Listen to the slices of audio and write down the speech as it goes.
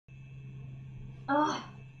Ugh,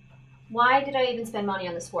 why did I even spend money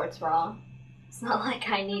on the sports bra? It's not like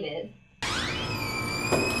I need it.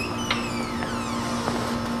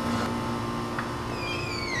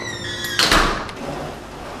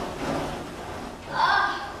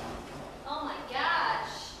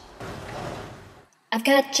 I've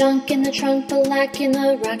got junk in the trunk, but lack in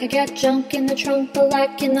the rack. I got junk in the trunk, but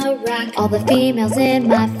lack in the rack. All the females in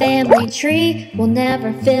my family tree will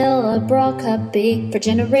never fill a bra cup B. For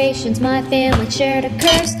generations my family shared a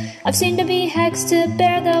curse. I've seen to be hexed to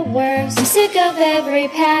bear the worst. I'm sick of every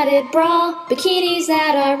padded bra, bikinis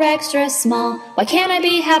that are extra small. Why can't I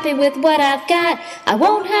be happy with what I've got? I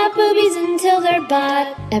won't have boobies until they're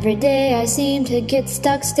bought. Every day I seem to get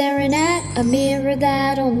stuck staring at a mirror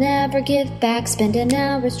that'll never give back. Spending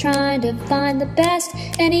hours trying to find the best,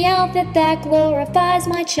 any outfit that glorifies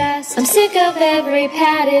my chest. I'm sick of every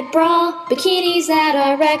padded bra, bikinis that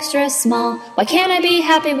are extra small. Why can't I be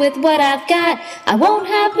happy with what I've got? I won't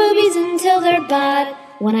have boobies until they're bought.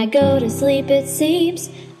 When I go to sleep it seems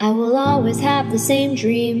I will always have the same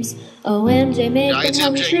dreams. OMJ, make them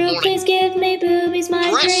come true. Please give me boobies, my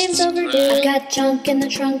dreams overdue. I got junk in the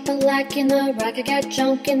trunk, but lack in the rack. I got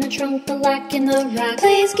junk in the trunk, but lack in the rack.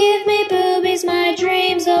 Please give me boobies, my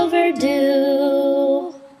dreams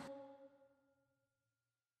overdue.